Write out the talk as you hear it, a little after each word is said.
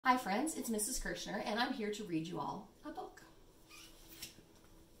Hi friends, it's Mrs. Kirshner, and I'm here to read you all a book.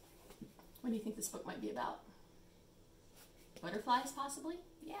 What do you think this book might be about? Butterflies, possibly?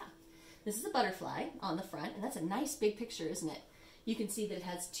 Yeah. This is a butterfly on the front, and that's a nice big picture, isn't it? You can see that it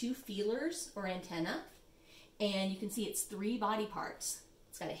has 2 feelers or antennae, and you can see it's 3 body parts.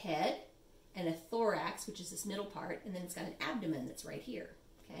 It's got a head and a thorax, which is this middle part, and then it's got an abdomen that's right here,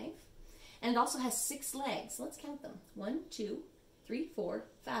 okay? And it also has 6 legs. Let's count them. 1, 2, 3, 4,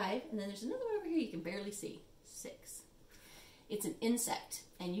 5, and then there's another one over here you can barely see. 6. It's an insect,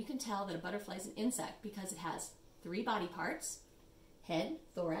 and you can tell that a butterfly is an insect because it has 3 body parts, head,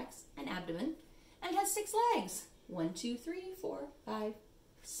 thorax, and abdomen, and it has 6 legs. 1, 2, 3, 4, 5,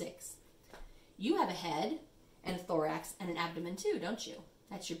 6. You have a head and a thorax and an abdomen too, don't you?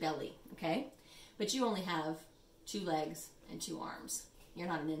 That's your belly, okay? But you only have 2 legs and 2 arms. You're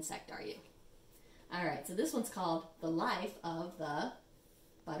not an insect, are you? All right, so this one's called The Life of the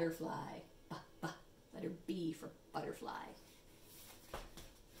Butterfly. Letter B for butterfly.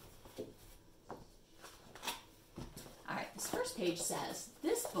 All right, this first page says,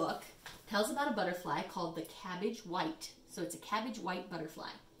 this book tells about a butterfly called the cabbage white. So it's a cabbage white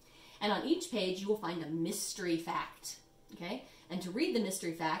butterfly. And on each page you will find a mystery fact, okay? And to read the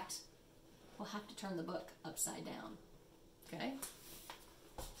mystery fact, we'll have to turn the book upside down, okay?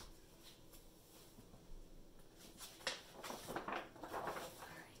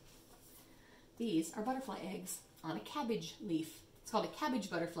 These are butterfly eggs on a cabbage leaf. It's called a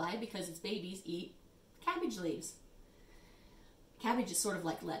cabbage butterfly because its babies eat cabbage leaves. Cabbage is sort of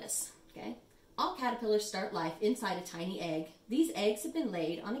like lettuce, okay? All caterpillars start life inside a tiny egg. These eggs have been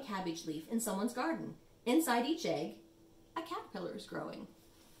laid on a cabbage leaf in someone's garden. Inside each egg, a caterpillar is growing.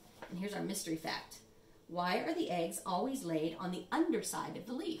 And here's our mystery fact. Why are the eggs always laid on the underside of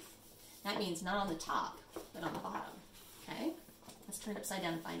the leaf? That means not on the top, but on the bottom, okay? Let's turn it upside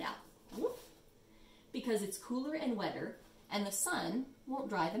down and find out. Whoop. Because it's cooler and wetter, and the sun won't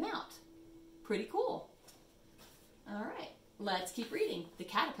dry them out. Pretty cool. All right, let's keep reading. The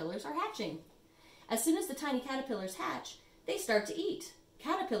caterpillars are hatching. As soon as the tiny caterpillars hatch, they start to eat.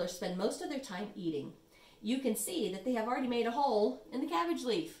 Caterpillars spend most of their time eating. You can see that they have already made a hole in the cabbage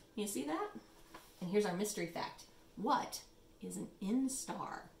leaf. You see that? And here's our mystery fact. What is an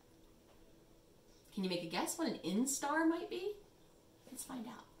instar? Can you make a guess what an instar might be? Let's find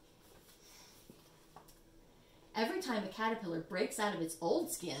out. Every time a caterpillar breaks out of its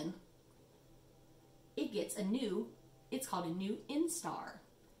old skin, it gets it's called a new instar.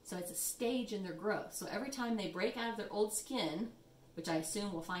 So it's a stage in their growth. So every time they break out of their old skin, which I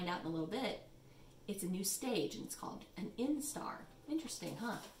assume we'll find out in a little bit, it's a new stage and it's called an instar. Interesting,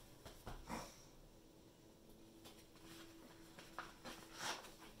 huh?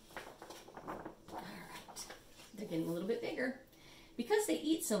 All right, they're getting a little bit bigger. Because they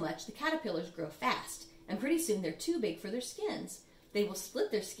eat so much, the caterpillars grow fast. And pretty soon they're too big for their skins. They will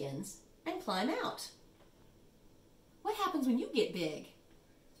split their skins and climb out. What happens when you get big?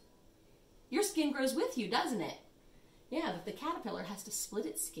 Your skin grows with you, doesn't it? Yeah, but the caterpillar has to split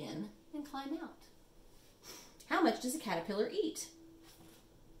its skin and climb out. How much does a caterpillar eat?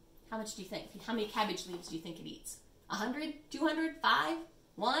 How much do you think? How many cabbage leaves do you think it eats? 100? 200? 5?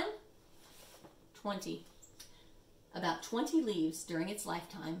 1? 20. About 20 leaves during its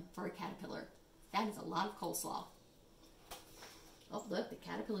lifetime for a caterpillar. That is a lot of coleslaw. Oh, look, the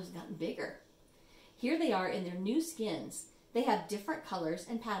caterpillars have gotten bigger. Here they are in their new skins. They have different colors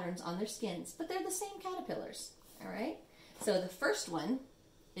and patterns on their skins, but they're the same caterpillars, all right? So the first one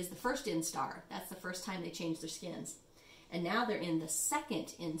is the first instar. That's the first time they changed their skins. And now they're in the second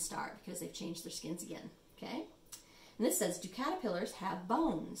instar because they've changed their skins again, okay? And this says, do caterpillars have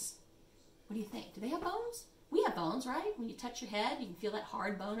bones? What do you think? Do they have bones? We have bones, right? When you touch your head, you can feel that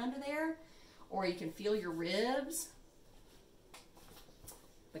hard bone under there. Or you can feel your ribs.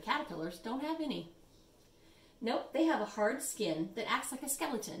 But caterpillars don't have any. Nope, they have a hard skin that acts like a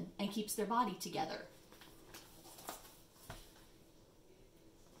skeleton and keeps their body together.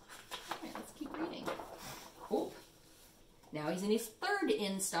 All right, let's keep reading. Oh, now he's in his third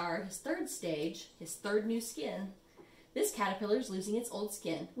instar, his third stage, his third new skin. This caterpillar is losing its old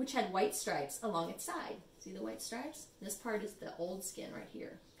skin, which had white stripes along its side. See the white stripes? This part is the old skin right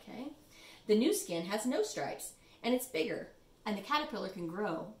here, okay? The new skin has no stripes, and it's bigger, and the caterpillar can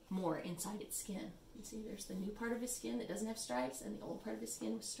grow more inside its skin. You see, there's the new part of his skin that doesn't have stripes, and the old part of his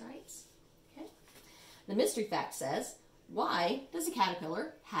skin with stripes. Okay. The mystery fact says, why does a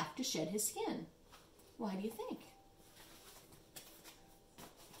caterpillar have to shed his skin? Why do you think?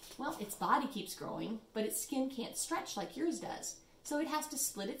 Well, its body keeps growing, but its skin can't stretch like yours does. So it has to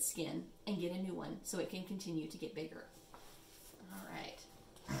split its skin and get a new one so it can continue to get bigger. All right.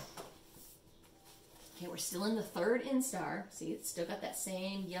 still in the third instar. See, it's still got that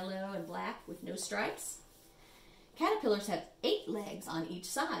same yellow and black with no stripes. Caterpillars have 8 legs on each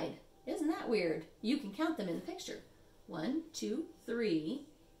side. Isn't that weird? You can count them in the picture. 1, 2, 3,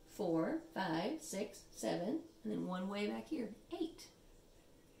 4, 5, 6, 7, and then one way back here, 8.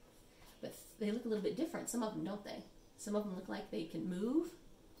 But they look a little bit different. Some of them, don't they? Some of them look like they can move,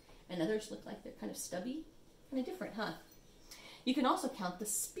 and others look like they're kind of stubby. Kind of different, huh? You can also count the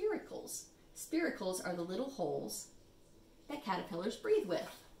spiracles. Spiracles are the little holes that caterpillars breathe with.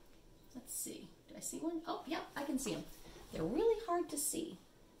 Let's see. Do I see one? Oh, yeah, I can see them. They're really hard to see.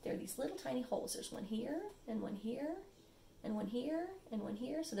 They're these little tiny holes. There's one here, and one here, and one here, and one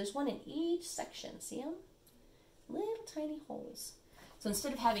here. So there's one in each section. See them? Little tiny holes. So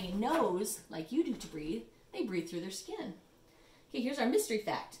instead of having a nose like you do to breathe, they breathe through their skin. Okay, here's our mystery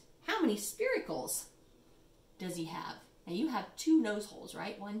fact. How many spiracles does he have? Now you have 2 nose holes,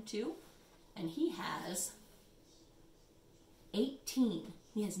 right? 1, 2. And he has 18.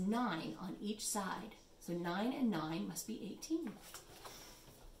 He has 9 on each side. So 9 and 9 must be 18.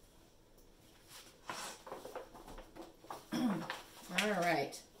 All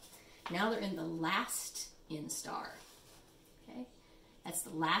right. Now they're in the last instar. Okay? That's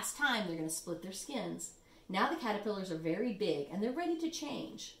the last time they're going to split their skins. Now the caterpillars are very big and they're ready to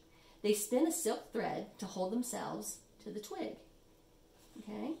change. They spin a silk thread to hold themselves to the twig.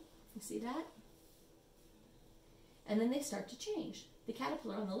 Okay? You see that? And then they start to change. The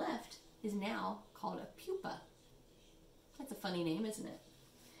caterpillar on the left is now called a pupa. That's a funny name, isn't it?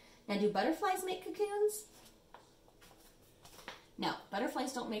 Now, do butterflies make cocoons? No,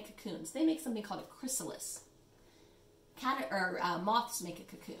 butterflies don't make cocoons. They make something called a chrysalis. Moths make a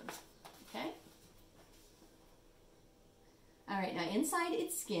cocoon. Okay? All right, now inside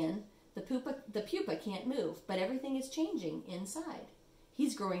its skin, the pupa can't move, but everything is changing inside.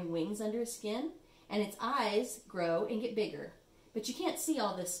 He's growing wings under his skin, and its eyes grow and get bigger. But you can't see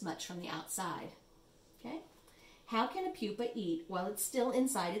all this much from the outside. Okay? How can a pupa eat while it's still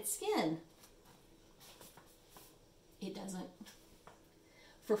inside its skin? It doesn't.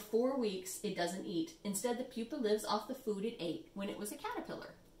 For 4 weeks, it doesn't eat. Instead, the pupa lives off the food it ate when it was a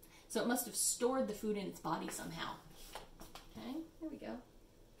caterpillar. So it must have stored the food in its body somehow. Okay, here we go.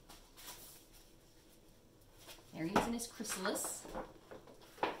 There he is in his chrysalis.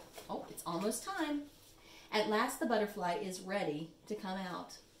 Oh, it's almost time. At last, the butterfly is ready to come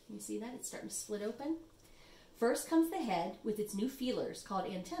out. You see that? It's starting to split open. First comes the head with its new feelers called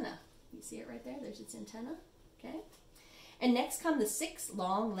antennae. You see it right there? There's its antenna. Okay? And next come the 6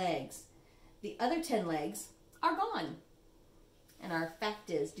 long legs. The other 10 legs are gone. And our fact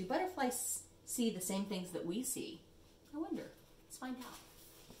is, do butterflies see the same things that we see? I wonder. Let's find out.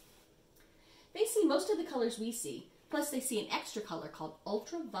 They see most of the colors we see, plus they see an extra color called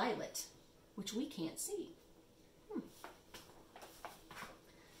ultraviolet, which we can't see.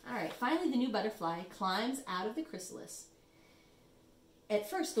 All right, finally the new butterfly climbs out of the chrysalis. At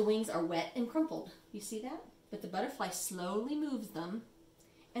first, the wings are wet and crumpled. You see that? But the butterfly slowly moves them,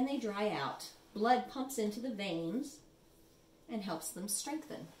 and they dry out. Blood pumps into the veins and helps them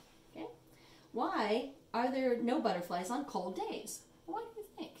strengthen. Okay? Why are there no butterflies on cold days? Why do you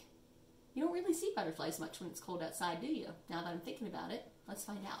think? You don't really see butterflies much when it's cold outside, do you? Now that I'm thinking about it, let's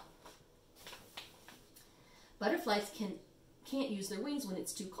find out. Butterflies can't use their wings when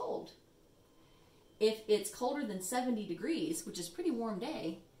it's too cold. If it's colder than 70 degrees, which is a pretty warm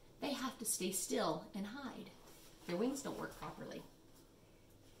day, they have to stay still and hide. Their wings don't work properly.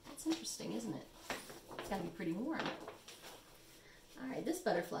 That's interesting, isn't it? It's got to be pretty warm. All right, this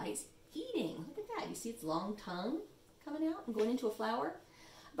butterfly is eating. Look at that. You see its long tongue coming out and going into a flower?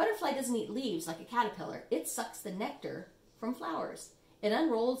 A butterfly doesn't eat leaves like a caterpillar. It sucks the nectar from flowers. It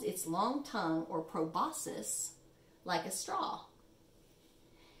unrolls its long tongue, or proboscis, like a straw.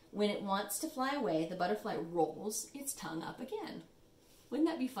 When it wants to fly away, the butterfly rolls its tongue up again. Wouldn't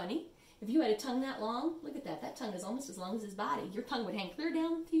that be funny? If you had a tongue that long, look at that. That tongue is almost as long as his body. Your tongue would hang clear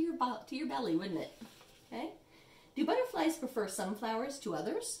down to your belly, wouldn't it? Okay? Do butterflies prefer some flowers to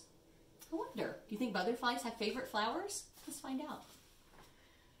others? I wonder. Do you think butterflies have favorite flowers? Let's find out.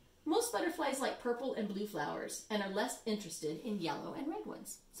 Most butterflies like purple and blue flowers and are less interested in yellow and red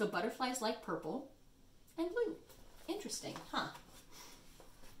ones. So butterflies like purple and blue. Interesting, huh?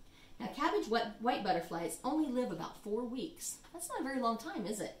 Now, cabbage white butterflies only live about 4 weeks. That's not a very long time,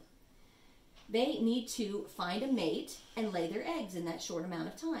 is it? They need to find a mate and lay their eggs in that short amount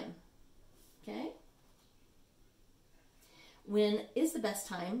of time. Okay? When is the best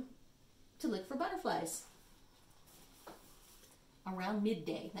time to look for butterflies? Around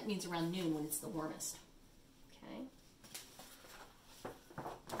midday. That means around noon when it's the warmest. Okay?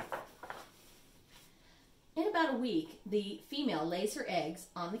 about a week, the female lays her eggs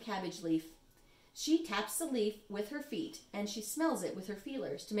on the cabbage leaf. She taps the leaf with her feet and she smells it with her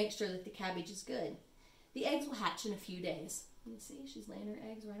feelers to make sure that the cabbage is good. The eggs will hatch in a few days. You see, she's laying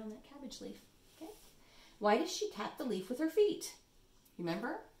her eggs right on that cabbage leaf. Okay. Why does she tap the leaf with her feet?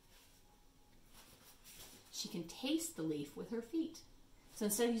 Remember? She can taste the leaf with her feet. So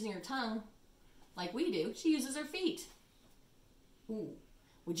instead of using her tongue like we do, she uses her feet. Ooh.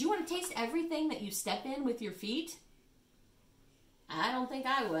 Would you want to taste everything that you step in with your feet? I don't think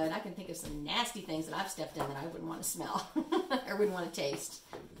I would. I can think of some nasty things that I've stepped in that I wouldn't want to smell or wouldn't want to taste.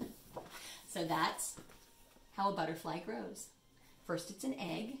 So that's how a butterfly grows. First it's an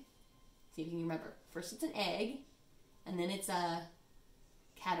egg. See if you can remember. First it's an egg, and then it's a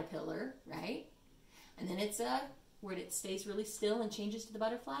caterpillar, right? And then it's a, where it stays really still and changes to the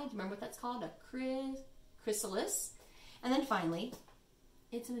butterfly. Do you remember what that's called? A chrysalis. And then finally,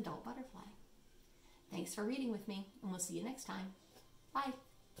 it's an adult butterfly. Thanks for reading with me, and we'll see you next time. Bye.